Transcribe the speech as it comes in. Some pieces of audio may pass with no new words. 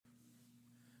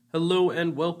Hello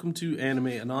and welcome to Anime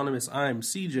Anonymous. I'm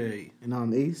CJ. And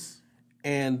I'm Ace.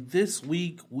 And this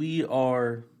week we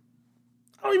are...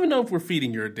 I don't even know if we're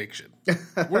feeding your addiction.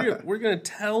 We're going to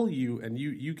tell you, and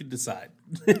you can decide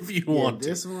if you want to.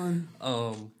 This one...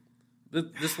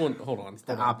 This one, hold on.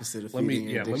 The opposite of feeding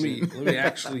your addiction. Let me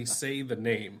actually say the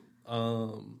name.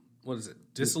 What is it?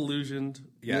 Disillusioned?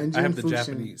 Yeah, Ningen I have the Fushin.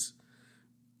 Japanese.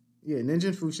 Yeah,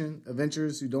 Ningen Fushin,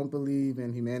 adventurers who don't believe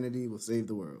in humanity will save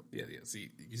the world. Yeah. See,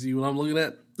 you see what I'm looking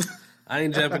at? I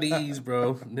ain't Japanese,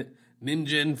 bro.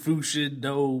 Ningen Fushin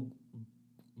no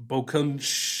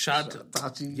Bokunshat.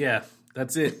 Tachi. Yeah,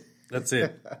 that's it.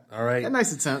 All right. A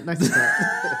nice attempt.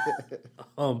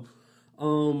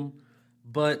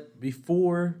 But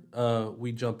before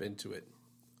we jump into it,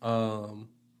 I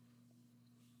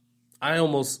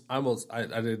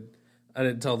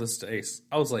didn't tell this to Ace.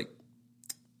 I was like,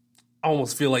 I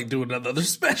almost feel like doing another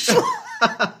special.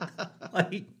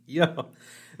 Like, yo,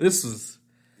 this was...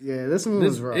 Yeah, this one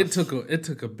was rough. It took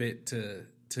a bit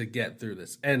to get through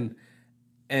this. And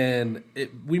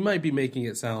we might be making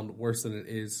it sound worse than it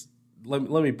is. Let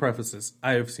me preface this.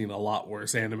 I have seen a lot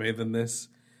worse anime than this.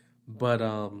 But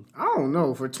I don't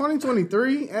know. For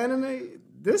 2023 anime,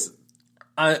 this...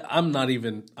 I'm not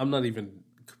even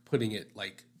putting it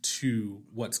like to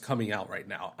what's coming out right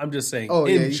now. I'm just saying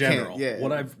in general,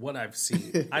 what I've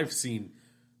seen. I've seen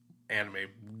anime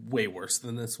way worse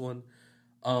than this one.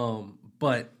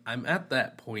 But I'm at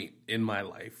that point in my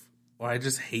life where I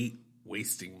just hate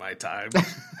wasting my time.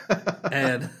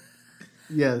 And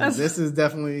this is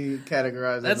definitely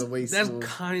categorized as a waste. That's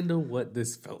kind of what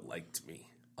this felt like to me.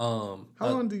 How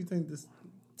long do you think this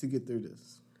to get through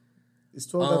this? It's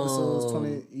 12 episodes,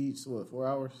 20 each, 4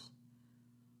 hours?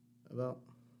 About?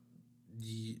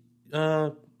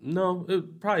 No,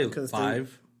 probably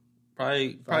 5.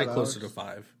 Probably closer to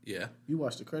 5. Yeah. You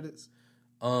watched the credits?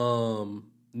 No.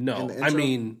 I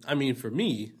mean for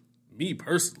me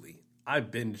personally, I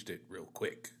binged it real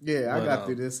quick. Yeah, I got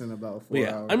through this in about 4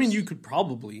 hours. I mean, you could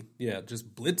probably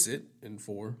just blitz it in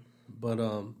 4, but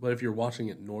if you're watching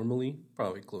it normally,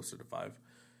 probably closer to 5.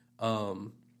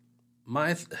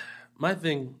 My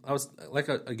thing, I was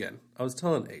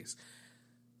telling Ace,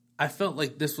 I felt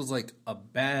like this was like a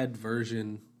bad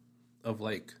version of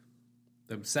like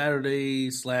them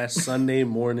Saturday/Sunday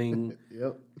morning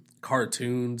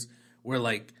cartoons where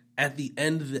like at the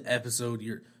end of the episode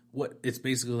it's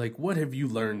basically like, what have you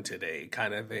learned today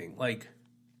kind of thing. Like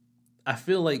I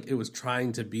feel like it was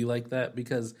trying to be like that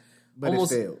because it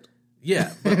failed.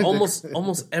 Yeah, but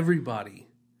almost everybody,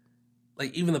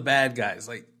 like even the bad guys,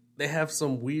 like they have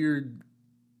some weird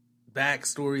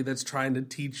backstory that's trying to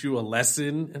teach you a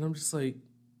lesson, and I'm just like,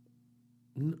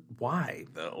 why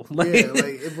though?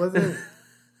 It wasn't.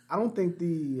 I don't think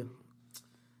the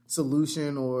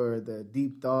solution or the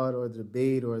deep thought or the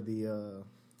debate or the,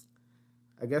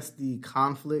 I guess the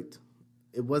conflict,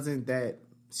 it wasn't that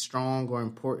strong or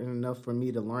important enough for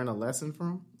me to learn a lesson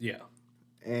from. Yeah,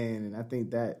 and I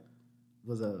think that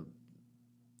was a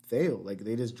fail. Like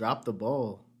they just dropped the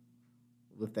ball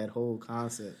with that whole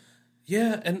concept.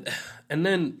 Yeah, and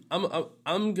then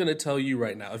I'm gonna tell you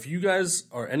right now, if you guys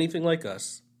are anything like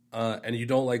us, and you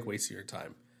don't like wasting your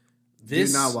time, do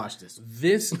not watch this.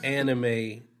 This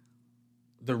anime,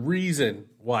 the reason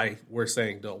why we're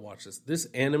saying don't watch this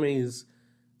anime's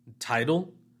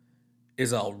title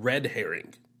is a red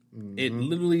herring. Mm-hmm. It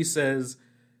literally says,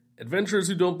 "Adventurers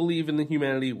who don't believe in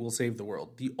humanity will save the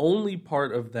world." The only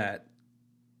part of that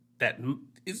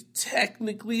is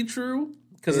technically true,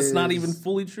 because it's not even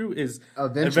fully true, is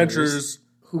adventurers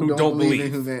who don't believe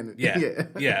in humanity.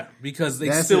 Yeah, because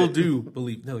they still do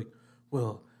believe. They're like,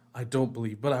 well, I don't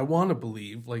believe, but I want to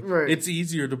believe. Like, It's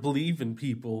easier to believe in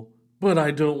people, but I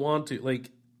don't want to.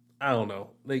 Like, I don't know.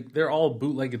 Like, they're all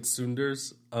bootlegged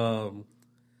tsunders. But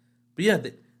yeah,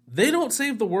 they don't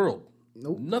save the world.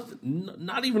 Nope. Nothing.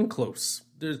 Not even close.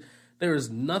 There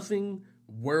is nothing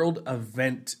world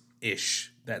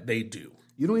event-ish that they do.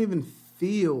 You don't even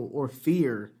feel or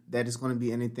fear that it's going to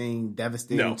be anything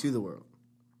devastating to the world.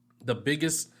 The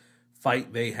biggest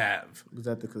fight they have was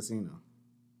at the casino.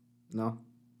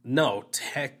 No,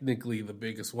 technically the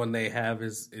biggest one they have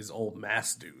is old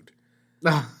mass dude.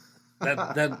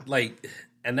 that like,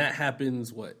 and that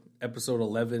happens episode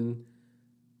 11,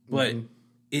 but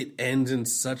it ends in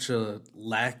such a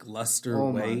lackluster way.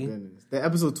 Oh my goodness! The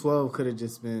episode 12 could have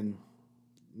just been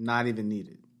not even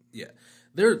needed. Yeah.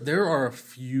 There are a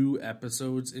few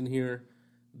episodes in here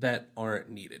that aren't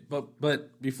needed.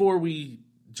 But before we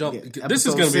jump, this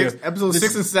is going to be episode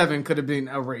 6 and 7 could have been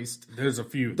erased. There's a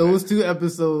few. Those 2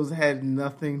 episodes had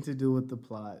nothing to do with the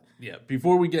plot. Yeah.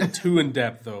 Before we get too in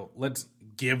depth, though, let's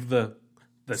give the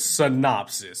the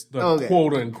synopsis, the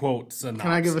quote unquote synopsis.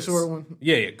 Can I give a short one?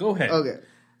 Yeah, go ahead. Okay.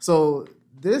 So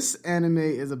this anime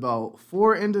is about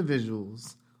 4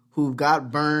 individuals who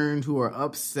got burned, who are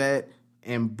upset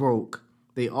and broke.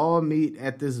 They all meet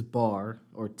at this bar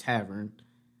or tavern.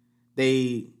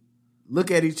 They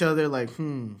look at each other like,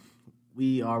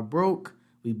 we are broke.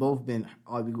 We've all been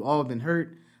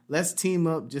hurt. Let's team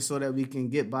up just so that we can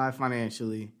get by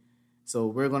financially. So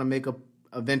we're going to make a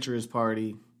adventurers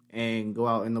party and go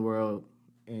out in the world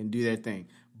and do their thing.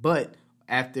 But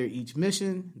after each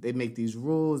mission, they make these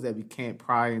rules that we can't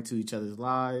pry into each other's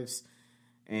lives.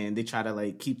 And they try to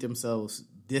like keep themselves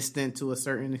distant to a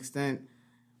certain extent.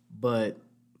 But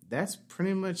that's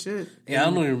pretty much it. Yeah, I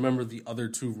don't even remember the other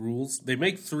 2 rules. They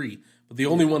make 3, but the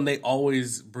only one they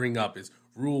always bring up is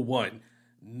Rule 1.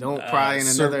 Don't pry in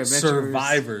another adventure.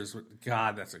 Survivors.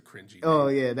 God, that's a cringy name. Oh,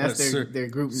 yeah, that's their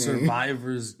group name.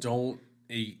 Survivors don't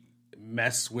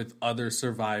mess with other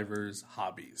survivors'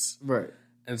 hobbies. Right.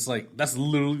 And it's like, that's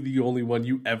literally the only one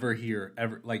you ever hear,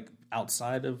 like,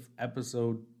 outside of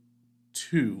episode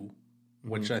 2,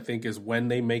 which I think is when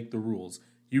they make the rules.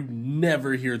 You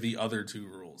never hear the other 2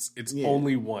 rules. It's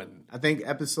only one. I think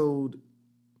episode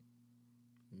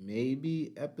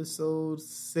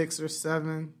 6 or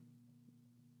 7.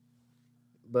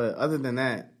 But other than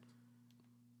that,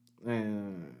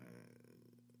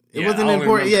 it wasn't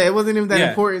important. Yeah, it wasn't even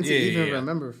that important to even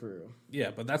remember for real.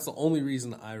 Yeah, but that's the only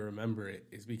reason I remember it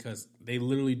is because they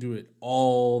literally do it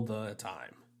all the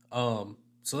time.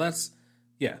 So that's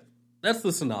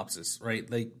the synopsis,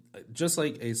 right? Like just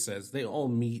like Ace says, they all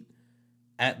meet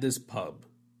at this pub,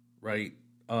 right?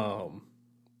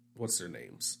 What's their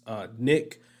names?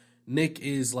 Nick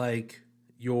is like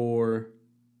your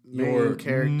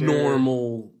character,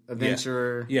 normal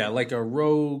adventurer. Yeah, like a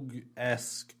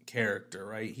rogue-esque character,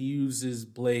 right? He uses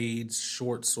blades,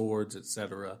 short swords,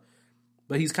 etc.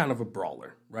 But he's kind of a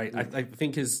brawler, right? Mm-hmm. I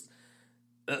think his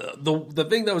the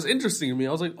thing that was interesting to me,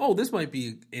 I was like, oh, this might be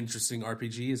an interesting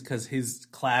RPG, is because his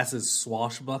class is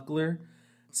swashbuckler.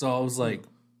 So I was like,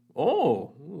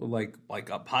 oh, like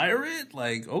a pirate?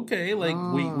 Like, okay, like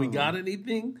we got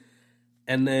anything?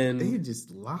 And then they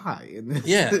just lie in this.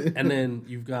 Yeah, and then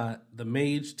you've got the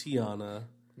mage Tiana,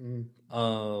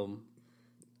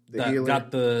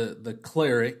 got the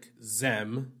cleric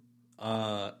Zem,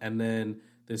 and then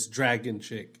this dragon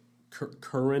chick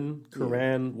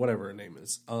Kuran, whatever her name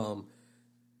is.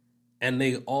 And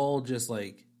they all just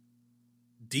like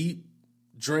deep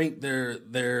drink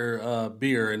their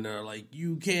beer, and they're like,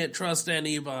 you can't trust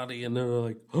anybody, and they're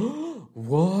like, oh,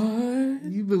 what?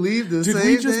 You believe the Did same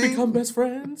we just thing? become best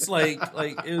friends? Like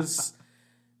it's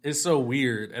so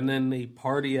weird. And then they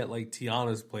party at like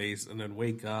Tiana's place, and then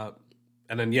wake up,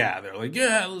 and then they're like,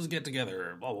 let's get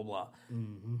together, blah blah blah.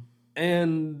 Mm-hmm.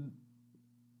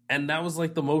 And that was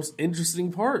like the most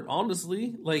interesting part,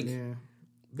 honestly. Like,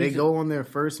 they go on their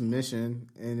first mission,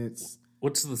 and it's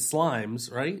what's the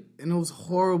slimes, right? And it was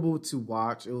horrible to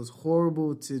watch. It was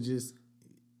horrible to just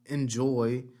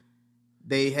enjoy.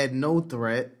 They had no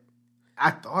threat. I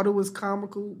thought it was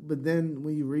comical, but then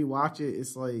when you rewatch it,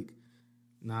 it's like,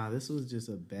 nah, this was just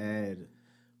a bad.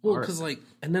 Well, because like,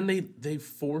 and then they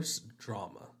force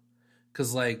drama,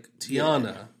 because like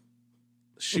Tiana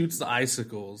shoots the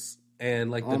icicles, and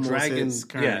like almost the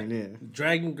dragon,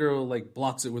 dragon girl like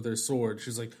blocks it with her sword.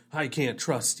 She's like, I can't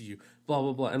trust you, blah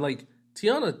blah blah, and like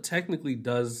Tiana technically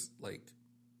does like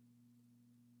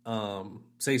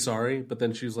say sorry, but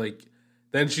then she's like,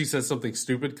 then she says something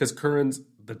stupid because Curran's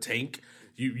the tank.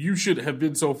 You should have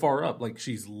been so far up. Like,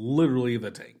 she's literally the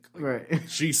tank. Like, right.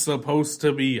 She's supposed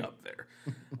to be up there.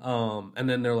 And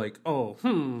then they're like,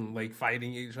 like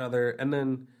fighting each other. And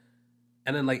then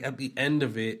like at the end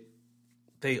of it,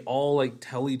 they all like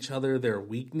tell each other their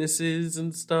weaknesses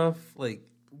and stuff. Like,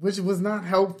 which was not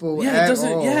helpful at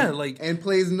all. Yeah, like, and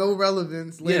plays no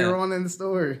relevance later on in the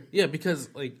story. Yeah, because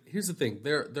like, here's the thing.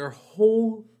 Their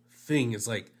whole thing is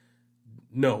like,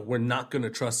 no, we're not going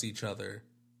to trust each other.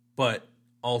 But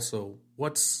also,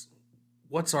 what's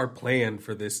our plan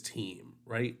for this team,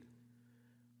 right?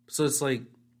 So it's like,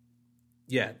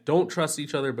 don't trust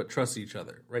each other, but trust each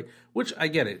other, right? Which, I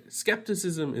get it.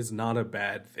 Skepticism is not a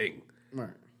bad thing. Right.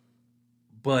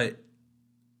 But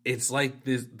it's like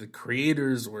the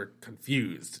creators were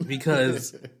confused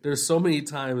because there's so many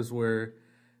times where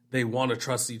they want to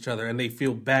trust each other and they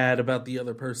feel bad about the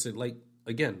other person, like,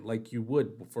 again, like you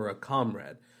would for a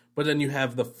comrade. But then you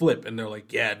have the flip, and they're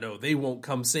like, no, they won't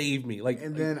come save me. Like,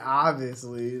 and then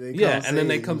obviously they come and then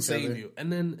they come save you. And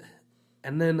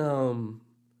then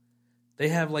they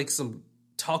have like some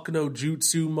Takuno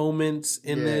Jutsu moments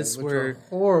in this which where are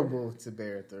horrible to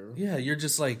bear through. Yeah, you're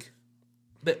just like,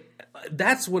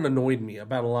 that's what annoyed me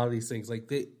about a lot of these things.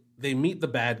 Like they meet the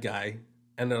bad guy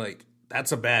and they're like,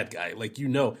 that's a bad guy. Like,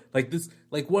 like this,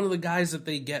 like one of the guys that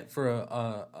they get for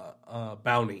a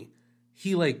bounty,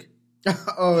 he like,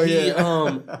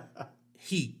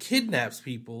 he kidnaps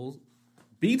people,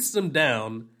 beats them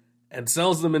down, and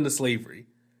sells them into slavery.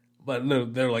 But no,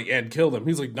 they're like, and kill them.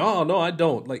 He's like, no, I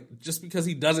don't. Like, just because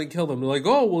he doesn't kill them, they're like,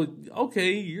 oh, well,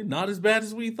 okay, you're not as bad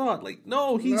as we thought. Like,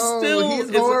 no, he's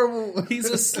horrible. He's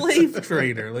a slave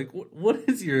trader. Like, what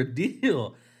is your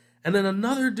deal? And then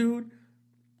another dude,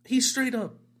 he's straight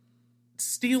up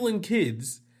stealing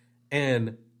kids,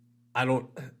 and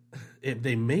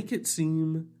they make it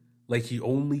seem like he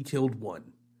only killed one.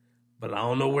 But I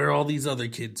don't know where all these other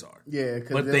kids are. Yeah,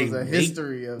 because there's a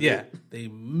history of it. Yeah, they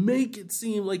make it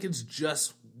seem like it's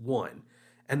just one.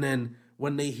 And then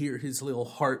when they hear his little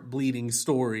heart-bleeding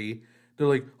story, they're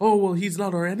like, oh, well, he's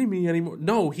not our enemy anymore.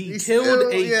 No, he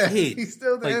killed a kid. He's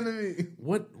still the enemy.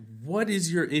 What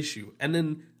is your issue? And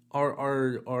then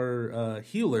our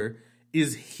healer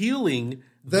is healing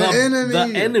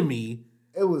the enemy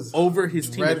it was over his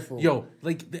dreadful. team. Yo,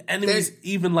 like the enemy's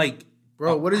even like,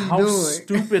 bro, what are you how doing?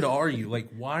 Stupid are you? Like,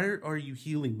 why are you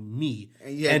healing me?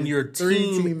 And your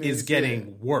team is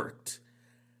getting worked.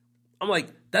 I'm like,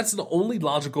 that's the only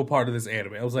logical part of this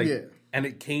anime. I was like, and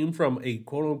it came from a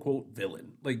quote unquote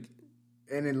villain. Like,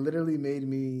 and it literally made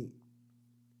me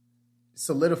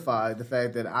solidify the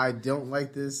fact that I don't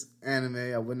like this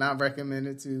anime. I would not recommend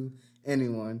it to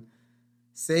anyone.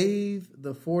 Save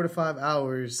the 4 to 5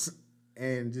 hours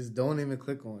and just don't even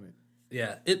click on it.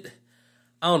 Yeah,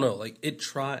 I don't know. Like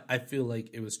I feel like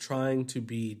it was trying to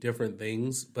be different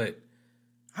things, but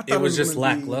it was just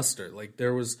lackluster. Like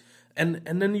there was, and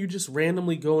then you just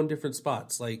randomly go in different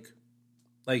spots. Like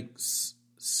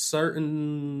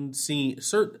certain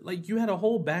like you had a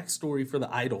whole backstory for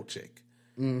the idol chick.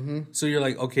 Mm-hmm. So you're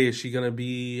like, okay, is she gonna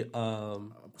be?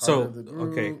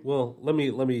 Okay, well let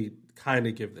me kind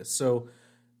of give this. So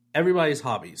everybody's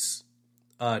hobbies.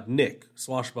 Nick,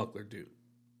 swashbuckler dude.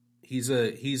 He's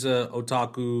a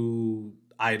otaku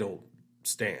idol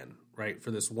stan, right? For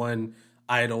this one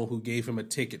idol who gave him a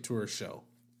ticket to her show.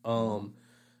 I'm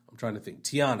trying to think.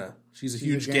 Tiana, she's a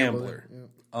huge gambler.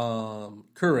 Yeah.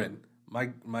 Curran,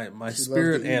 my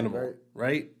spirit animal,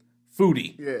 right?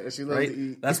 Foodie. Yeah, she loves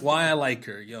to eat. That's why I like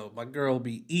her. Yo, my girl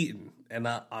be eating, and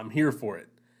I'm here for it.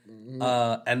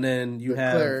 Mm-hmm. And then you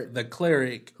have the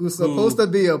cleric who's supposed to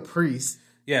be a priest.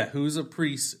 Yeah, who's a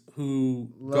priest who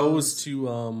goes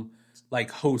to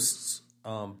like hosts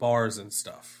bars and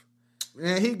stuff.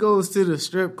 Man, he goes to the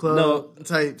strip club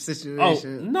type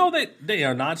situation. Oh, no, they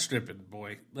are not stripping,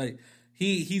 boy. Like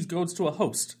he goes to a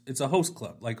host. It's a host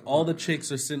club. Like all the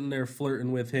chicks are sitting there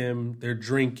flirting with him, they're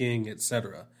drinking,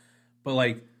 etc. But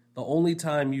like the only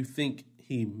time you think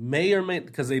he may or may,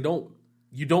 because you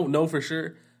don't know for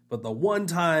sure, but the one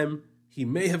time he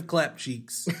may have clapped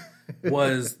cheeks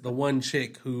was the one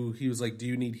chick who he was like, do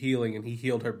you need healing? And he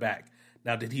healed her back.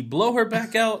 Now, did he blow her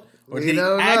back out, or did he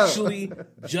actually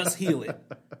just heal it?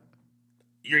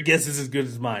 Your guess is as good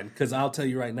as mine, because I'll tell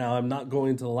you right now, I'm not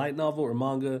going to the light novel or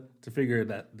manga to figure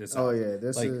this out. Oh yeah,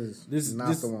 this is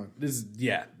not the one.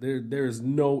 There is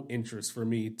no interest for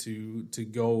me to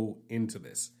go into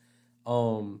this.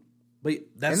 But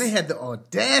that's, and they had the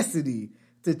audacity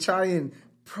to try and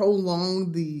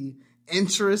prolong the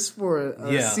interest for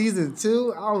season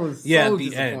 2. I was so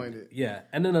disappointed. End. Yeah,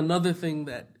 and then another thing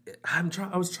that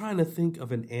I was trying to think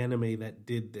of an anime that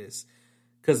did this,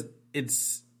 because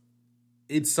it's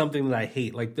something that I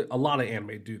hate. Like a lot of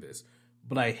anime do this,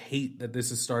 but I hate that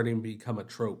this is starting to become a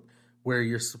trope where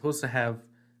you're supposed to have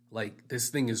like this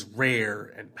thing is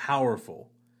rare and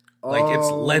powerful, like it's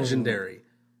legendary,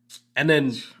 and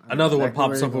then another one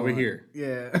pops up over here.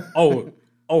 Yeah. Oh,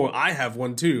 I have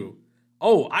one too.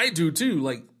 Oh, I do too.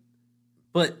 Like,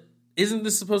 but isn't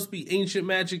this supposed to be ancient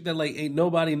magic that like ain't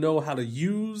nobody know how to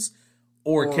use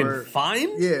or can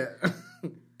find? Yeah.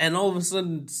 And all of a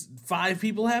sudden 5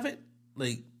 people have it?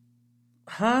 Like,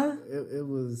 huh? It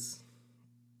was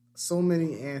so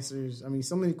many answers. I mean,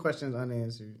 so many questions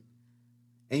unanswered.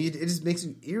 And it just makes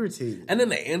you irritated. And then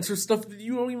they answer stuff that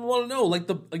you don't even want to know. Like,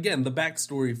 the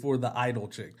backstory for the idol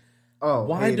chick. Oh,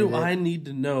 why do I need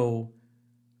to know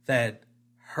that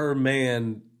her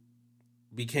man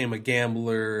became a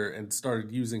gambler and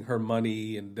started using her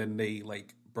money and then they,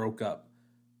 like, broke up?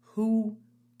 Who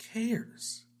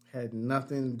cares? Had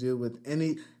nothing to do with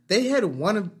any... They had I don't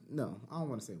want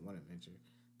to say one adventure.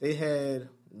 They had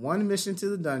one mission to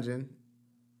the dungeon.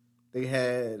 They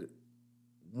had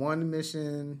one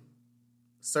mission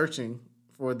searching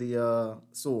for the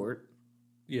sword.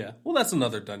 Yeah. Well, that's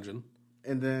another dungeon.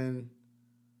 And then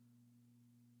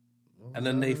And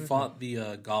then they fought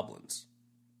the goblins.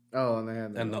 Oh, and they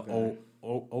had the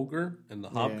ogre and the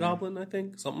hobgoblin, I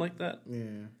think, something like that.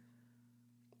 Yeah.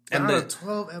 And out of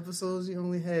 12 episodes, you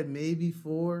only had maybe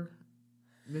 4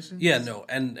 missions. Yeah, no,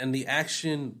 and the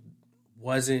action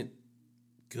wasn't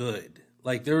good.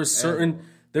 Like there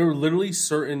were literally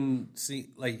certain. See,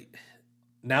 like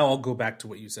now I'll go back to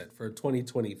what you said for a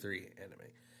 2023 anime.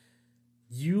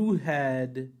 You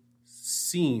had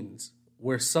scenes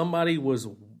where somebody was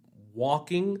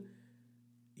walking.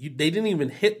 They didn't even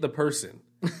hit the person.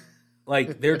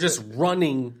 Like they're just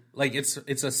running. Like it's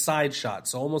a side shot,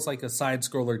 so almost like a side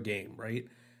scroller game, right?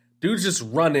 Dude's just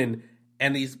running,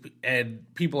 and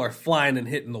people are flying and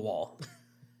hitting the wall.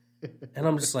 And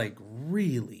I'm just like,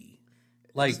 really?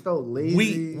 Like felt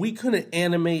lazy. we couldn't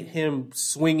animate him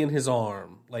swinging his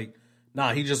arm. Like,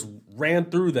 nah, he just ran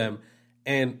through them.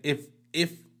 And if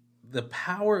the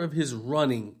power of his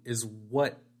running is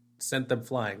what sent them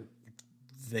flying,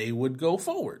 they would go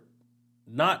forward,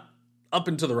 not up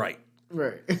and to the right.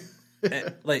 Right.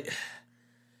 Like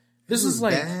this is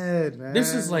like bad, man.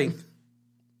 This is like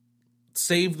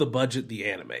save the budget the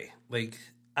anime. Like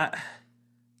I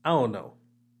don't know.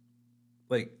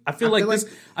 Like I feel like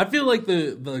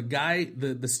the guy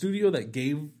the studio that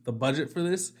gave the budget for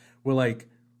this were like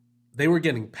they were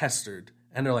getting pestered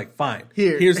and they're like, fine,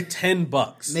 here's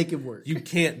 $10. Make it work. You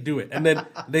can't do it. And then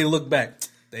they look back,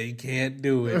 they can't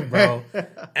do it, bro.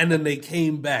 And then they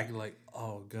came back like,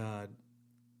 oh God,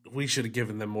 we should have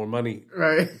given them more money.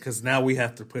 Right. Because now we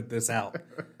have to put this out.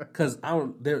 Because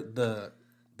the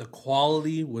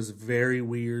quality was very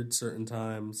weird certain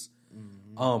times.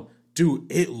 Mm-hmm. Dude,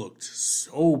 it looked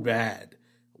so bad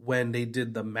when they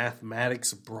did the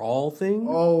mathematics brawl thing.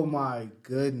 Oh my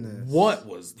goodness. What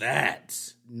was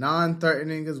that?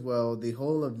 Non-threatening as well. The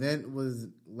whole event was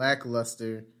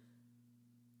lackluster.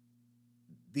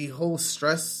 The whole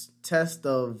stress test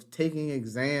of taking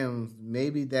exams,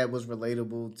 maybe that was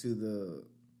relatable to the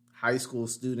high school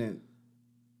student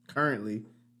currently,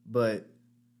 but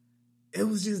it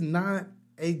was just not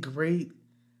a great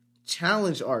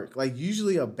challenge arc. Like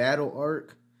usually a battle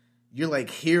arc, you're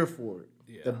like here for it.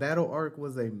 Yeah. The battle arc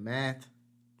was a math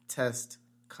test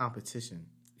competition.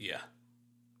 Yeah.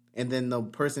 And then the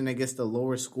person that gets the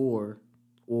lower score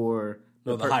or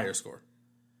the higher score.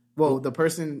 Well, the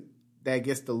person that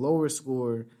gets the lower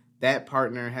score, that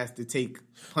partner has to take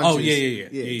punches. Oh, yeah.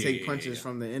 Take punches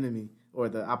from the enemy or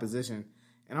the opposition.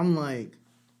 And I'm like,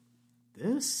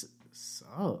 this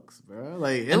sucks, bro.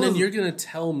 Like, and then you're gonna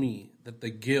tell me that the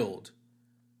guild,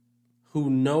 who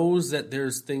knows that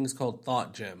there's things called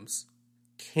thought gems,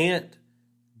 can't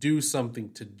do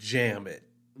something to jam it.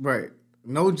 Right.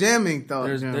 No jamming thought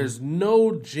gems. There's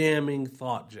no jamming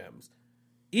thought gems.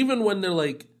 Even when they're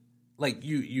like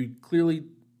you clearly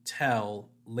tell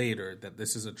later that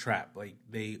this is a trap. Like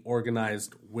they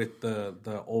organized with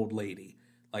the old lady.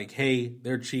 Like, hey,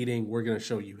 they're cheating. We're gonna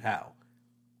show you how.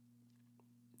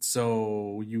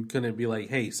 So you couldn't be like,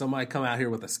 hey, somebody come out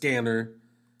here with a scanner,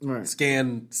 right?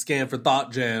 Scan for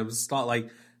thought gems. Thought like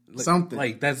something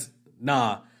like that's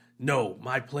nah. No,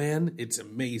 my plan. It's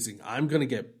amazing. I'm gonna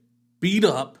get beat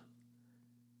up,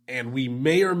 and we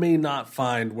may or may not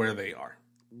find where they are.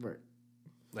 Right.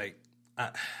 Like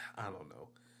I don't know.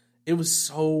 It was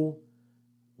so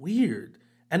weird.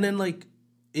 And then like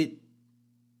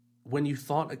when you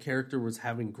thought a character was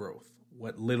having growth,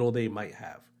 what little they might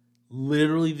have,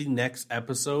 literally the next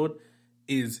episode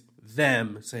is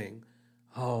them saying,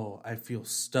 oh, I feel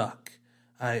stuck.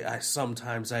 I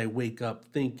sometimes I wake up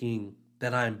thinking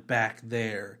that I'm back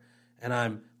there, and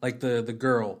I'm like the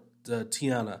girl,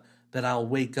 Tiana, that I'll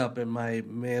wake up in my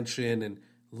mansion and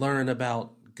learn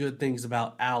about good things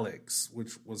about Alex,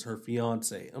 which was her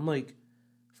fiance. I'm like,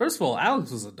 first of all,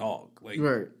 Alex was a dog. Like,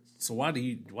 right. So why do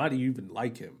you even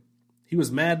like him? He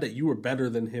was mad that you were better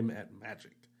than him at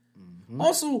magic. Mm-hmm.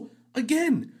 Also,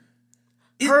 again,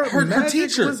 her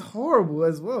teacher was horrible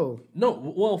as well. No,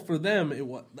 well, for them it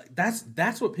was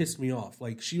that's what pissed me off.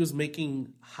 Like she was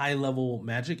making high level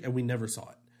magic and we never saw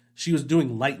it. She was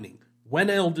doing lightning. When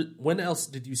else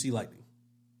did you see lightning?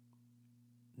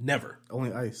 Never.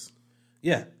 Only ice.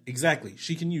 Yeah, exactly.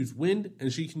 She can use wind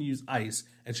and she can use ice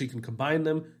and she can combine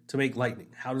them to make lightning.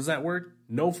 How does that work?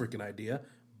 No freaking idea.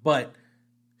 But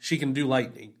she can do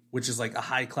lightning, which is like a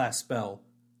high class spell.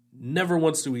 Never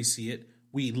once do we see it.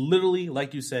 We literally,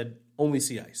 like you said, only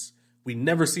see ice. We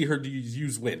never see her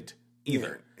use wind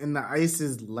either. Yeah. And the ice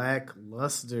is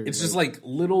lackluster. It's just like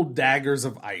little daggers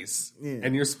of ice. Yeah.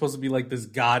 And you're supposed to be like this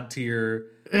god tier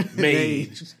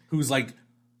mage who's like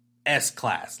S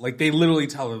class. Like they literally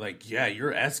tell her like, yeah,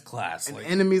 you're S class. And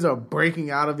like enemies are breaking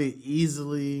out of it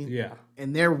easily. Yeah.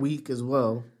 And they're weak as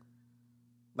well.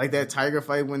 Like that tiger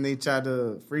fight when they try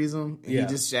to freeze him, and he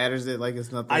just shatters it like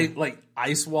it's nothing. Like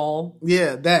ice wall.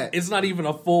 Yeah, that. It's not even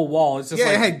a full wall. It's just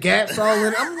it had gaps all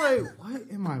in it. I'm like, what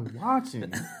am I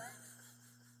watching?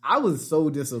 I was so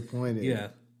disappointed.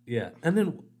 Yeah. And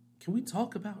then, can we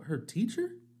talk about her teacher?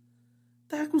 What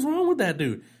the heck was wrong with that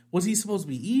dude? Was he supposed to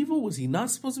be evil? Was he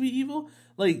not supposed to be evil?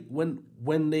 Like,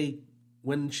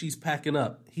 when she's packing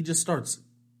up, he just starts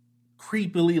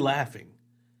creepily laughing.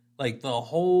 Like, the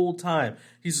whole time.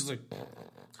 He's just like...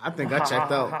 I think I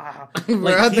checked out.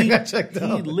 Like, I think I checked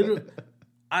out. He literally...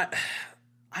 I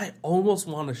almost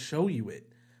want to show you it.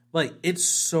 Like, it's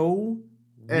so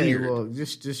weird. Well,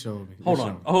 just show me. Hold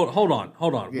on.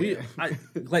 Yeah.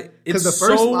 Because the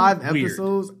first 5 weird.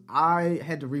 episodes, I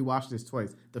had to rewatch this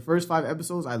twice. The first 5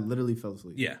 episodes, I literally fell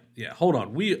asleep. Yeah. Hold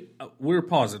on. We're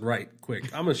pausing right quick.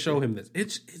 I'm gonna show him this.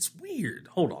 It's weird.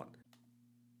 Hold on.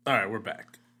 All right, we're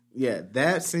back. Yeah,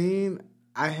 that scene,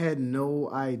 I had no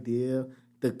idea.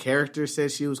 The character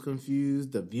said she was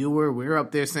confused. The viewer, we're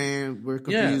up there saying we're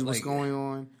confused. What's going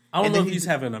on? I don't know if he's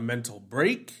having a mental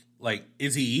break. Like,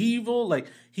 is he evil? Like,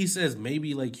 he says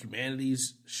maybe like humanity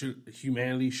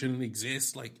shouldn't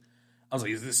exist. Like, I was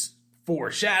like, is this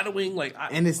foreshadowing? Like,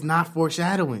 and it's not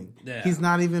foreshadowing. Yeah. He's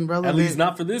not even relevant. At least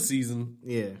not for this season.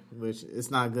 Yeah, which it's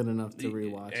not good enough to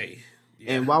rewatch.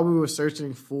 Yeah. And while we were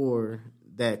searching for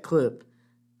that clip,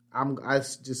 I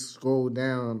just scrolled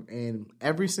down, and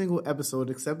every single episode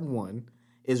except one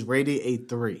is rated a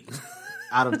 3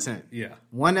 out of 10. Yeah.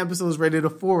 One episode is rated a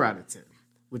 4 out of 10,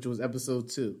 which was episode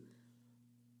 2.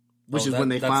 Which is when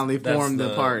they finally formed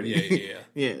the party.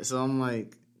 Yeah. So I'm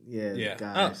like,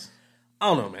 guys. I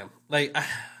don't know, man. Like,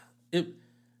 it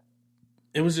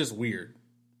was just weird.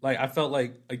 Like, I felt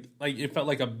like it felt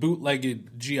like a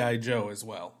bootlegged G.I. Joe as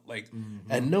well. Like,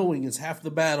 and knowing is half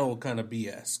the battle kind of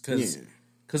BS.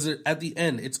 Because at the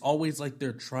end, it's always like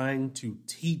they're trying to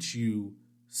teach you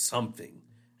something.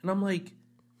 And I'm like,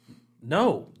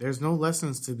 no. There's no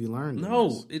lessons to be learned.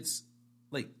 No, it's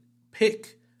like,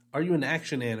 pick. Are you an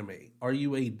action anime? Are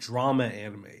you a drama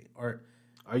anime? Or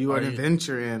are you an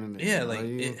adventure anime? Yeah, like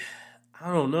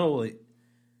I don't know, like,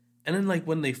 and then like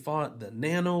when they fought the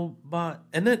nanobot,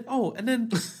 and then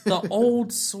the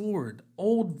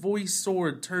old voice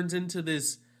sword turns into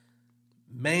this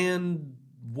man,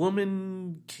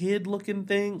 woman, kid looking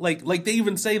thing. Like they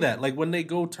even say that. Like when they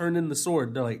go turn in the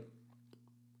sword, they're like,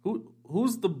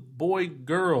 who's the boy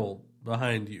girl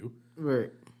behind you?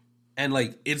 Right. And,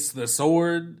 like, it's the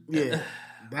sword. Yeah.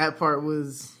 That part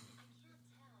was...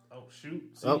 Oh, shoot.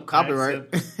 See, copyright.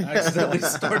 I accidentally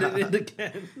started it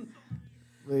again.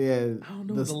 But yeah, I don't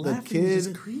know. The kid is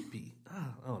just creepy. I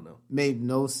don't know. Made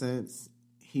no sense.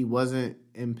 He wasn't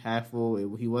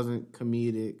impactful. He wasn't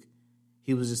comedic.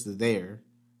 He was just there.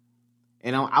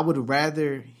 And I would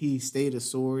rather he stayed a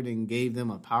sword and gave them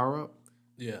a power-up.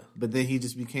 Yeah. But then he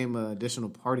just became an additional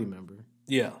party member.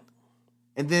 Yeah.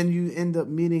 And then you end up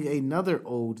meeting another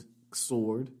old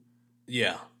sword.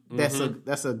 Yeah.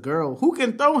 That's a girl who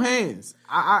can throw hands.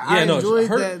 I enjoyed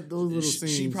those little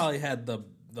scenes. She probably had the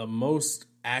most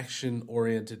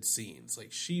action-oriented scenes.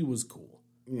 Like, she was cool.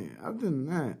 Yeah, other than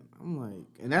that, I'm like...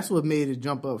 And that's what made it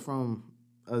jump up from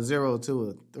a 0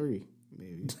 to a 3,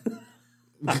 maybe.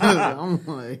 I'm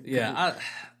like... Yeah,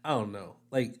 I don't know.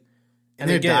 Like... And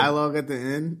their dialogue at the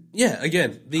end. Yeah,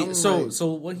 again, so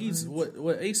what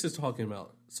Ace is talking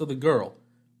about. So the girl,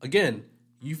 again,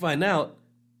 you find out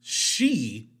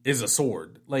she is a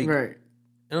sword, like, right?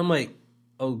 And I'm like,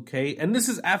 okay, and this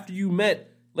is after you met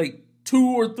like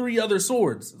 2 or 3 other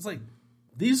swords. It's like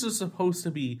these are supposed to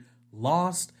be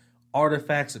lost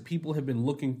artifacts that people have been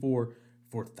looking for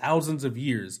thousands of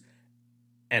years,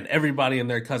 and everybody and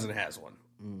their cousin has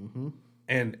one,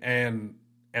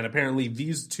 and apparently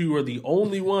these 2 are the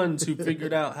only ones who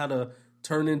figured out how to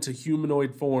turn into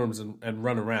humanoid forms and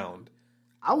run around.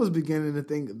 I was beginning to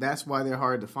think that's why they're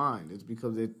hard to find. It's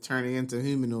because they're turning into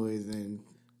humanoids and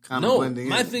kind of blending in.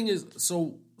 My thing is,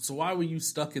 so why were you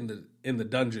stuck in the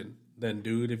dungeon then,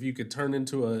 dude, if you could turn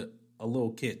into a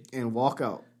little kid? And walk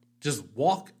out. Just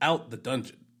walk out the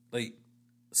dungeon. Like,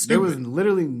 stupid. There was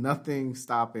literally nothing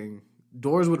stopping.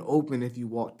 Doors would open if you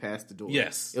walked past the door.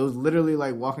 Yes. It was literally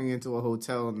like walking into a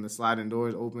hotel and the sliding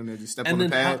doors open and you step on the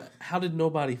pad. How did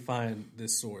nobody find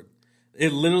this sword?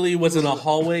 It literally was in a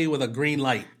hallway with a green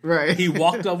light. Right. He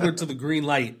walked over to the green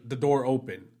light, the door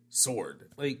opened, sword.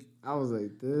 Like, I was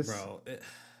like, this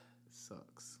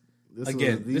sucks. This was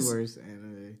the worst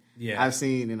anime I've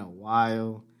seen in a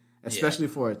while, especially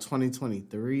for a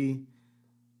 2023.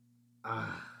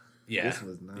 This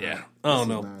was not. Yeah. I don't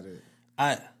know. Not it.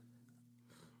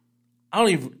 I don't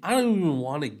even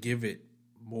want to give it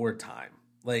more time.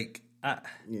 Like,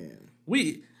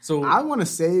 I want to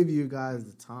save you guys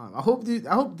the time. I hope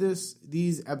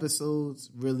these episodes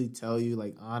really tell you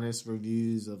like honest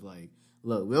reviews of like,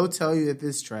 look, we'll tell you if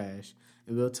it's trash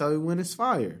and we'll tell you when it's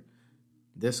fire.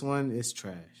 This one is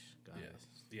trash, guys.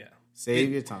 Yeah.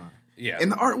 Save your time. Yeah.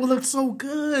 And the art will look so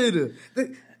good.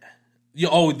 The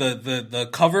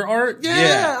cover art?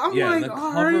 Yeah. I'm like, the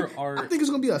cover art. I think it's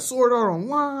going to be a Sword Art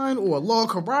Online or a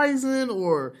Log Horizon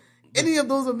or any of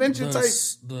those adventure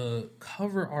types. The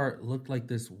cover art looked like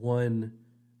this one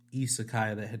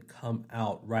isekai that had come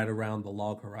out right around the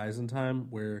Log Horizon time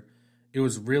where it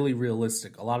was really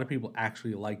realistic. A lot of people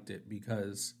actually liked it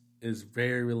because it was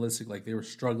very realistic. Like they were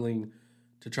struggling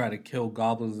to try to kill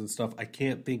goblins and stuff. I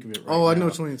can't think of it right now. I know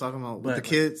which one you're talking about. With the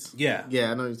kids? Yeah. Yeah,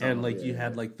 I know what you're talking about. And you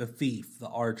had like the thief, the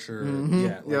archer. Mm-hmm.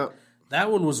 Yeah. Yep.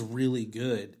 That one was really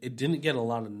good. It didn't get a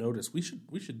lot of notice. We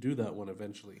should do that one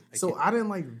eventually. I didn't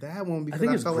like that one because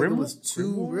I felt like it was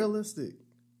too realistic.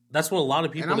 That's what a lot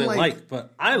of people didn't like,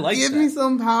 but I like that. Give me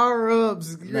some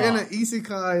power-ups. You're in an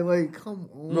isekai. Like, come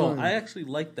on. No, I actually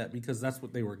like that because that's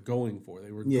what they were going for.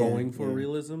 They were going for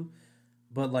realism.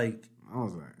 But like, I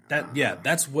was like,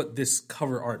 that's what this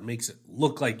cover art makes it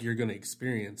look like you're going to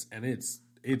experience, and it's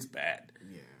bad.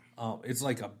 Yeah, it's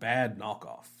like a bad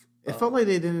knockoff. It felt like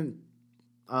they didn't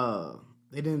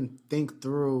think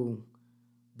through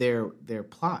their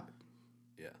plot.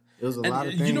 Yeah, it was a lot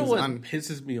of things. You know what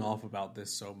pisses me off about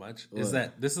this so much is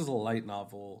that this is a light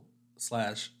novel /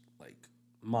 like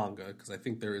manga because I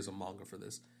think there is a manga for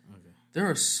this. Okay. There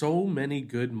are so many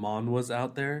good manhwas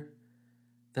out there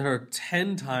that are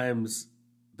 10 times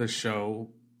the show,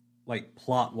 like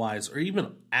plot-wise or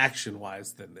even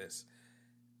action-wise than this,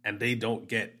 and they don't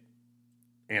get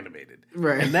animated.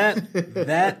 Right. And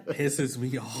that pisses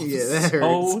me off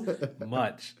so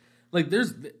much. Like,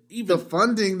 there's even... The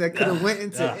funding that could have went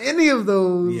into any of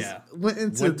those went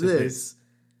into this.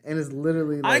 And it's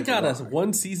literally like... I got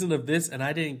one season of this, and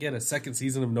I didn't get a second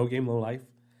season of No Game, No Life.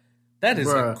 That is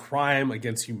a crime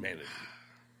against humanity.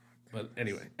 But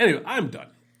anyway, I'm done.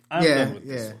 I'm done with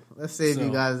this one. Let's save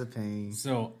you guys the pain.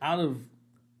 So out of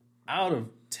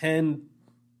 10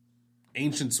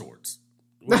 ancient swords,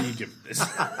 what do you give this?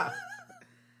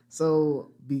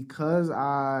 So because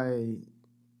I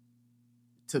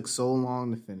took so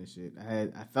long to finish it,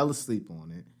 I fell asleep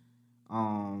on it.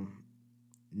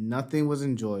 Nothing was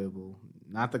enjoyable.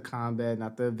 Not the combat,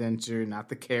 not the adventure, not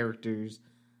the characters.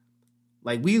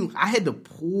 Like I had to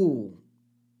pull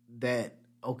that.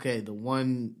 Okay, the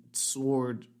one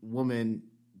sword woman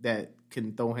that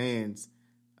can throw hands.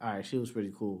 All right, she was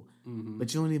pretty cool. Mm-hmm.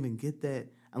 But you don't even get that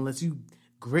unless you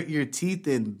grit your teeth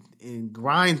and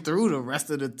grind through the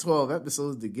rest of the 12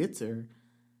 episodes to get to her.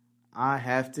 I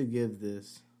have to give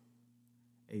this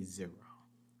a 0.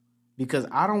 Because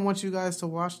I don't want you guys to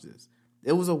watch this.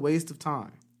 It was a waste of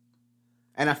time.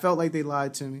 And I felt like they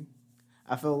lied to me.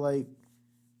 I felt like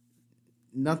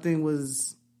nothing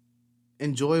was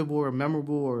enjoyable or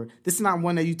memorable, or this is not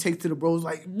one that you take to the bros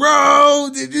like, bro,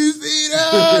 did you see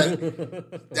that?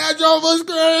 That drove us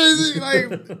crazy.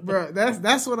 Like, bro,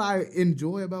 that's what I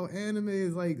enjoy about anime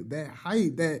is like that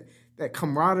hype, that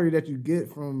camaraderie that you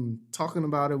get from talking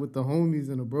about it with the homies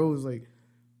and the bros. Like,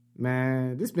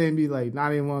 man, this made me like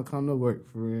not even want to come to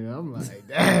work for real. I'm like,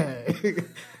 dang.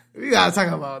 We gotta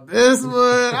talk about this one.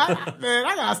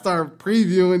 I gotta start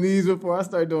previewing these before I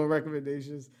start doing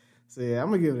recommendations. So yeah, I'm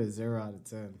gonna give it a 0 out of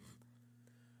 10.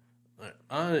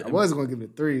 I was gonna give it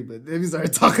a 3, but then we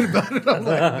started talking about it. I'm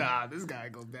like, nah, this guy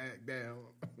go back down.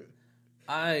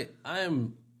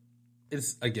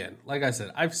 It's again, like I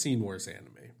said, I've seen worse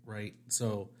anime, right?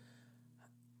 So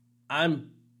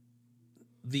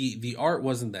the art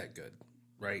wasn't that good,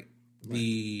 right?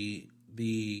 The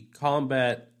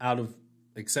combat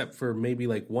except for maybe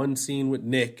like one scene with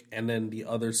Nick and then the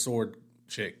other sword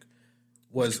chick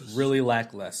was really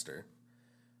lackluster.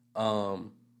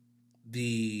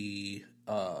 They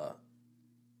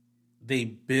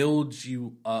build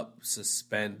you up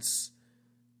suspense,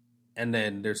 and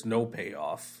then there's no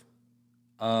payoff.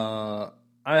 I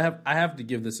have to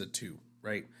give this a 2,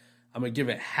 right? I'm gonna give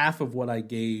it half of what I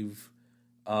gave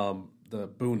the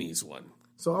Boonies one.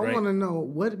 So I want to know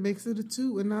what makes it a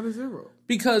 2 and not a 0.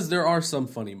 Because there are some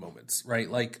funny moments, right?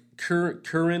 Like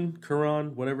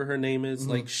Kuran, whatever her name is,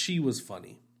 like she was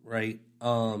funny, right?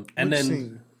 And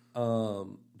then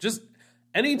just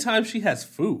anytime she has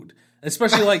food,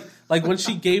 especially like when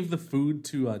she gave the food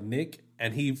to Nick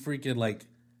and he freaking like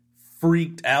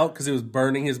freaked out because it was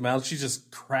burning his mouth. She's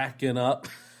just cracking up,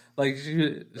 like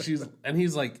she's and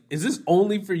he's like, "Is this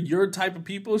only for your type of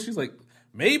people?" She's like,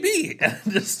 "Maybe," and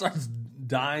just starts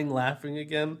dying laughing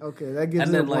again. Okay, that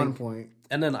gives it 1 point.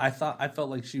 And then I felt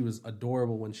like she was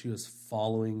adorable when she was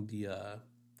following the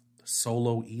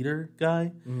solo eater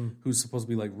guy who's supposed to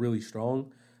be like really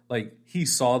strong. Like he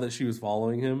saw that she was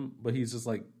following him, but he's just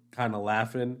like kind of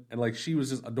laughing, and like she was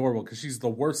just adorable because she's the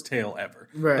worst tail ever.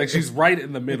 Right. Like she's right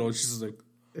in the middle. And she's just like,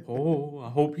 oh, I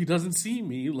hope he doesn't see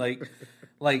me.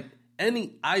 I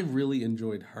really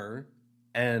enjoyed her,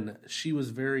 and she was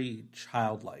very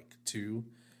childlike too,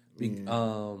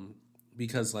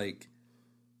 because like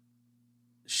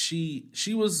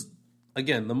she was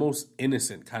again the most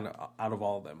innocent kind of out of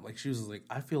all of them. Like she was like,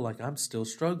 I feel like I'm still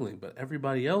struggling, but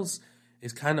everybody else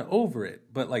is kind of over it.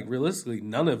 But like realistically,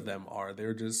 none of them are.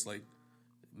 They're just like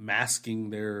masking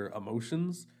their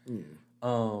emotions.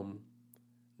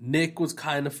 Nick was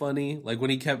kind of funny, like when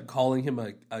he kept calling him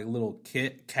a little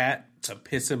cat to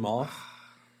piss him off.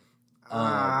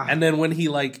 And then when he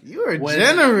like, you were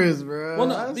generous, bro. Well,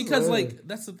 no, because like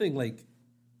that's the thing. Like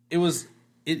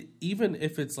even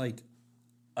if it's like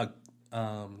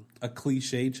a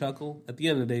cliche chuckle, at the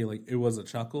end of the day, like it was a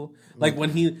chuckle. Like when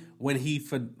he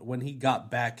got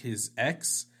back his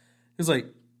ex, he's like,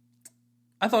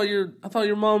 I thought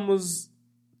your mom was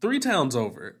 3 towns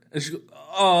over, and she goes,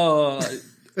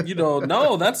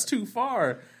 no, that's too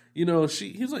far. He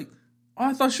was like, oh,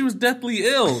 I thought she was deathly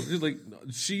ill. He's like,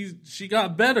 she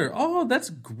got better. Oh, that's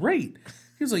great.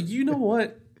 He was like, you know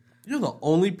what? You're the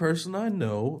only person I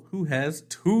know who has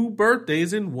 2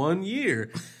 birthdays in 1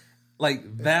 year.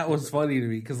 Like, that was funny to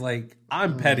me because, like,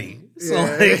 I'm petty. So,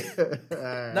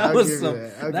 that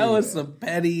was some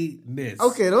pettiness.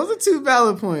 Okay, those are 2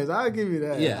 valid points. I'll give you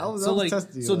that. Yeah. So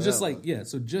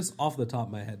just off the top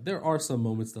of my head, there are some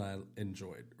moments that I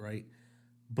enjoyed, right?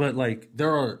 But, like,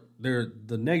 the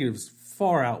negatives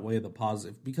far outweigh the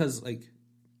positive because, like,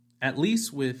 at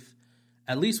least with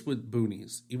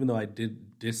Boonies, even though I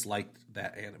did dislike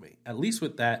that anime, at least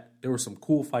with that, there were some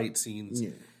cool fight scenes.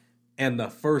 Yeah. And the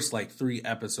first, like, 3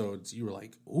 episodes, you were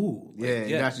like, ooh. Like,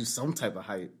 it got you some type of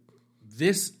hype.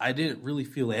 This, I didn't really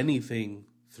feel anything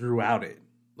throughout it.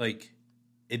 Like,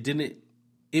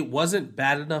 it wasn't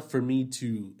bad enough for me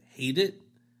to hate it.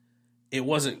 It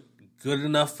wasn't good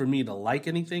enough for me to like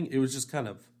anything. It was just kind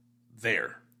of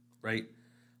there, right?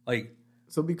 Like,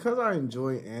 so because I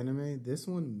enjoy anime, this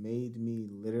one made me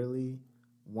literally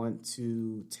want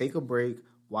to take a break,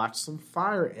 watch some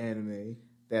fire anime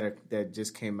that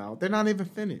just came out. They're not even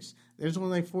finished. There's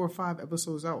only like 4 or 5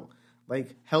 episodes out.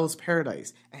 Like Hell's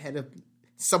Paradise. I had to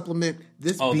supplement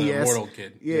this BS. The Immortal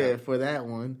Kid. Yeah, for that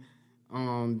one.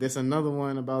 There's another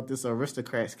one about this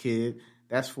aristocrat's kid.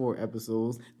 That's 4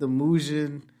 episodes. The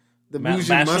Mujin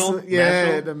muscle.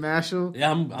 Yeah, the Mashal.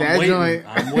 Yeah, I'm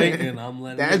waiting. I'm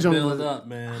letting it build up,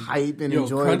 man. Hype and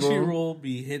enjoyable. Crunchyroll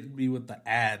be hitting me with the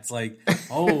ads like,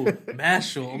 oh,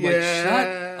 Mashal. I'm like, shut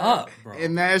up, bro.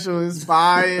 And Mashal is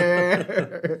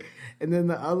fire. And then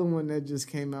the other one that just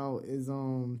came out is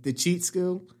the Cheat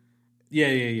Skill.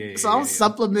 Yeah. So I'm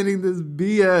supplementing this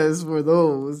BS for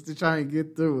those to try and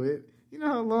get through it. You know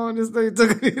how long this thing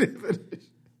took me to finish?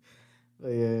 But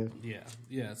yeah.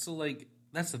 Yeah. So, like,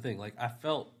 that's the thing. Like, I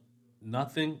felt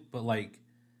nothing, but, like,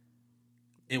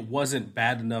 it wasn't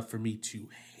bad enough for me to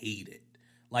hate it.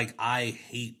 Like, I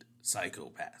hate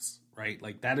Psycho-Pass, right?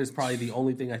 Like, that is probably the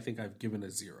only thing I think I've given a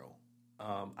 0.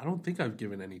 I don't think I've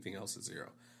given anything else a 0.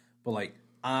 But, like,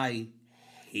 I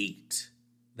hate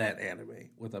that anime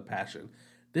with a passion.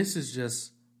 This is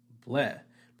just bleh.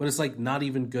 But it's, like, not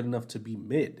even good enough to be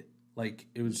mid. Like,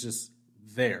 it was just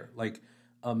there. Like,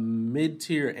 a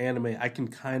mid-tier anime, I can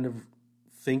kind of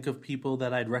think of people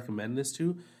that I'd recommend this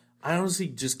to. I honestly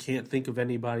just can't think of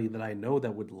anybody that I know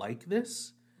that would like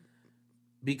this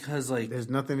because, like, there's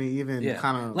nothing to even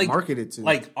kind of market it to.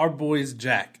 Like our boys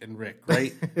Jack and Rick,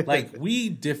 right? Like, we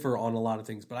differ on a lot of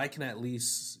things, but I can at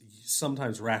least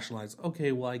sometimes rationalize.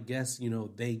 Okay, well, I guess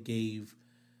they gave,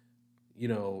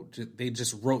 they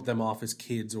just wrote them off as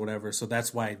kids or whatever, so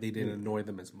that's why they didn't annoy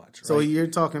them as much. Right? So you're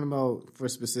talking about, for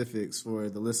specifics for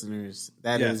the listeners,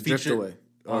 that is Drift Away.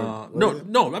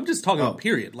 No, I'm just talking about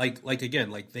period. Like again,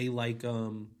 like they like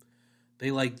the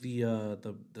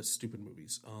stupid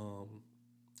movies.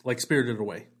 Like Spirited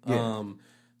Away. Yeah.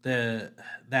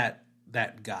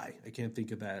 That guy. I can't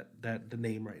think of the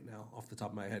name right now off the top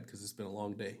of my head because it's been a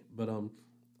long day. But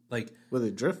like, was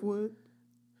it Driftwood?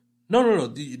 No.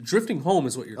 Drifting Home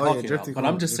is what you're talking about. But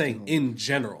I'm just saying, home. In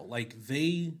general, like,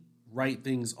 they write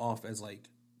things off as like,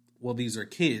 well, these are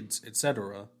kids,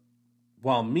 etc.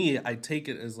 While me, I take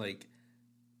it as like,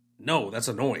 no, that's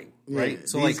annoying, right? Yeah,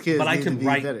 so like, but I can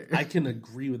better. I can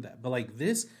agree with that. But like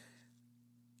this,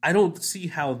 I don't see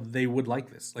how they would like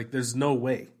this. Like, there's no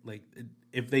way. Like,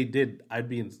 if they did,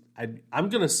 I'm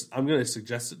gonna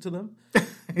suggest it to them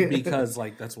because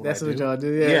like that's what That's I what do. y'all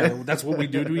do. Yeah. That's what we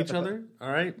do to each other.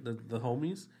 All right, the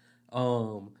homies.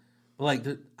 Like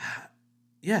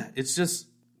it's just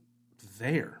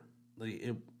there.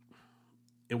 Like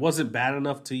it wasn't bad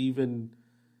enough to even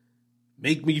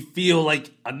make me feel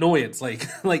like annoyance. Like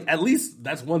at least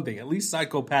that's one thing. At least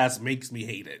Psycho Pass makes me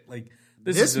hate it. Like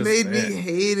this made me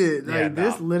hate it. Like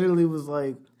this literally was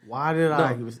like, why did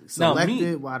I select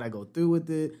it? Why did I go through with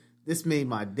it? This made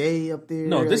my day up there.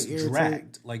 No, this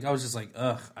dragged. Like I was just like,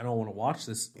 ugh, I don't want to watch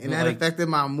this. And that affected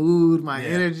my mood, my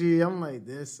energy. I'm like,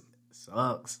 this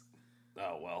sucks.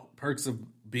 Oh well, perks of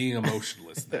being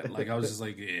emotionless. Then, like I was just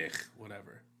like,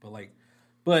 whatever.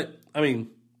 But I mean,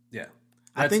 yeah.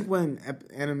 I think when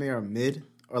anime are mid,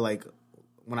 or like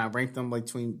when I rank them like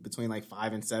between like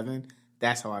 5 and 7,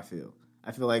 that's how I feel.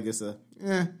 I feel like it's it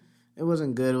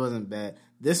wasn't good, it wasn't bad.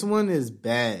 This one is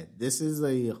bad. This is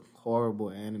a horrible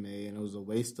anime, and it was a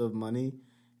waste of money.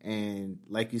 And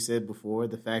like you said before,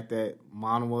 the fact that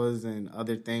manhwas and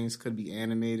other things could be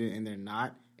animated and they're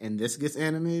not, and this gets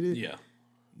animated,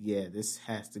 yeah, this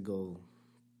has to go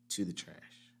to the trash.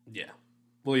 Yeah.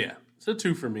 Well, yeah, it's a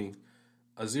 2 for me,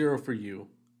 a 0 for you.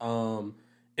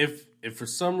 If for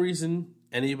some reason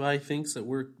anybody thinks that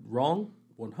we're wrong,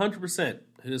 100%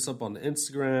 hit us up on the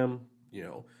Instagram,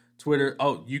 Twitter.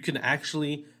 Oh, you can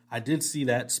actually, I did see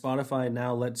that Spotify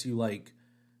now lets you like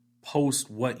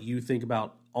post what you think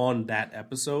about on that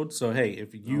episode. So hey,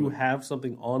 if you have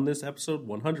something on this episode,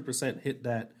 100% hit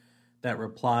that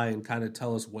reply and kind of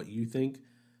tell us what you think.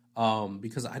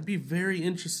 Because I'd be very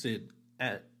interested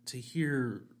to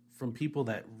hear from people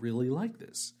that really like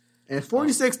this. And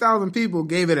 46,000 people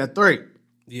gave it a 3.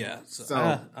 Yeah, so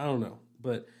I don't know,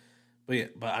 but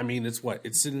I mean, it's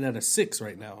sitting at a 6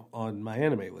 right now on my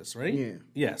anime list, right?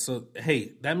 Yeah. So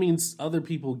hey, that means other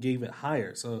people gave it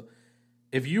higher. So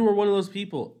if you were one of those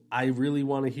people, I really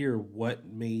want to hear what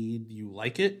made you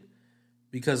like it,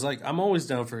 because like I'm always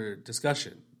down for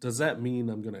discussion. Does that mean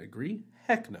I'm gonna agree?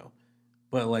 Heck no.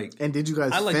 But like, and did you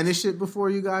guys finish it before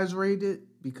you guys rated it?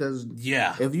 Because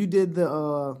if you did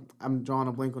the I'm drawing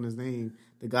a blank on his name,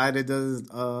 the guy that does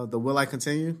the Will I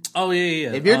Continue? Oh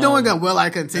yeah. If you're doing a Will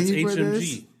I Continue that's for HMG,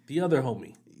 this, the other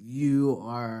homie, you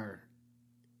are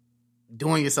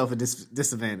doing yourself a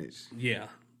disadvantage. Yeah.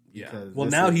 Well,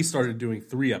 now he started doing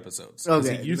 3 episodes.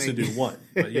 Okay, he used to do 1,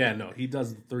 but yeah, no, he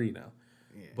does 3 now.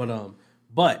 Yeah.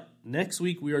 But next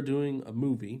week we are doing a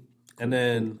movie, and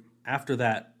then after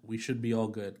that we should be all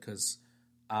good because.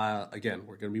 Again,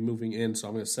 we're going to be moving in, so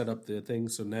I'm going to set up the thing.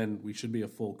 So then we should be a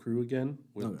full crew again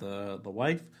with the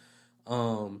wife. We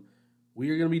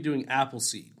are going to be doing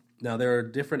Appleseed. Now, there are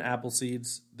different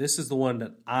Appleseeds. This is the one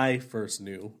that I first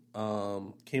knew.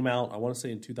 Came out, I want to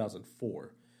say, in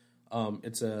 2004.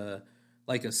 It's a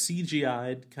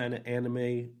CGI'd kind of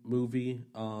anime movie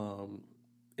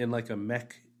in like a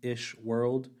mech-ish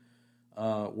world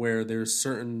where there's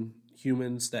certain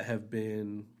humans that have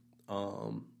been...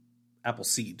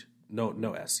 Appleseed.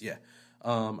 No S, yeah.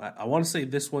 I want to say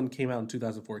this one came out in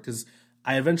 2004 because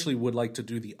I eventually would like to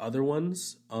do the other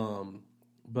ones.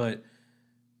 But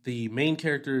the main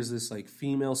character is this like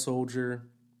female soldier.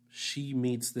 She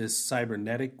meets this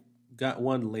cybernetic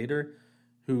one later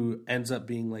who ends up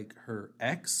being like her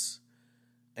ex.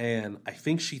 And I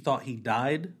think she thought he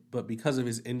died, but because of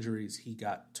his injuries, he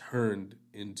got turned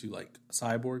into like a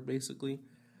cyborg basically.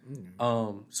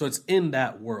 So it's in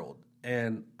that world.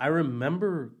 And I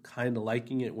remember kind of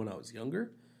liking it when I was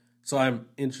younger. So I'm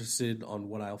interested on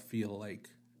what I'll feel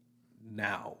like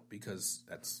now because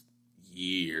that's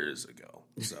years ago.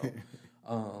 So,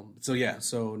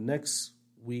 So next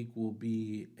week will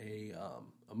be a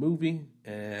movie,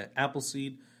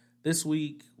 Appleseed. This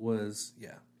week was,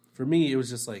 for me, it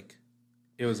was just like,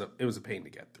 it was a pain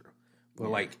to get through.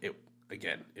 But it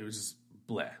was just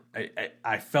bleh.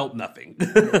 I felt nothing.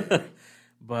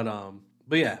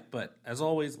 But as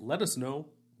always, let us know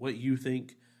what you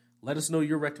think. Let us know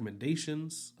your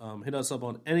recommendations. Hit us up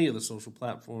on any of the social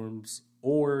platforms,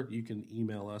 or you can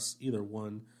email us, either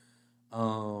one.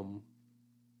 Do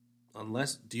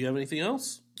you have anything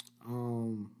else?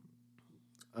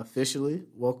 Officially,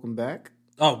 welcome back.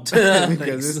 Oh, because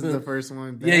this is the first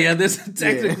one back. Yeah, this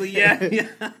technically, yeah.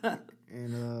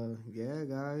 And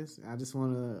guys, I just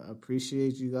want to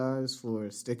appreciate you guys for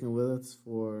sticking with us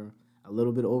for a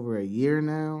little bit over a year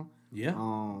now.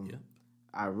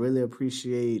 I really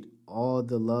appreciate all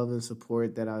the love and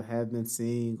support that I have been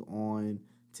seeing on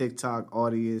TikTok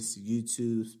audience,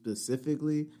 YouTube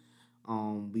specifically.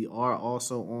 We are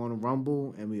also on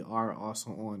Rumble, and we are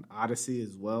also on Odyssey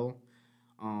as well.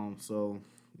 I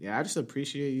just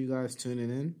appreciate you guys tuning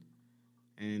in.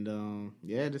 And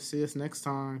yeah, just see us next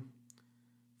time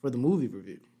for the movie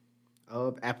review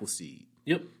of Appleseed.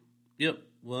 Yep.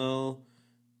 Well,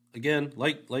 again,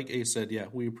 like Ace said, yeah,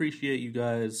 we appreciate you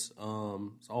guys.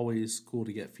 It's always cool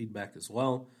to get feedback as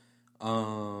well.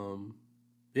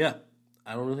 Yeah,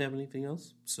 I don't really have anything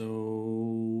else.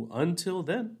 So until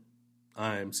then,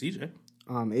 I'm CJ.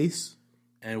 I'm Ace.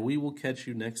 And we will catch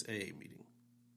you next AA meeting.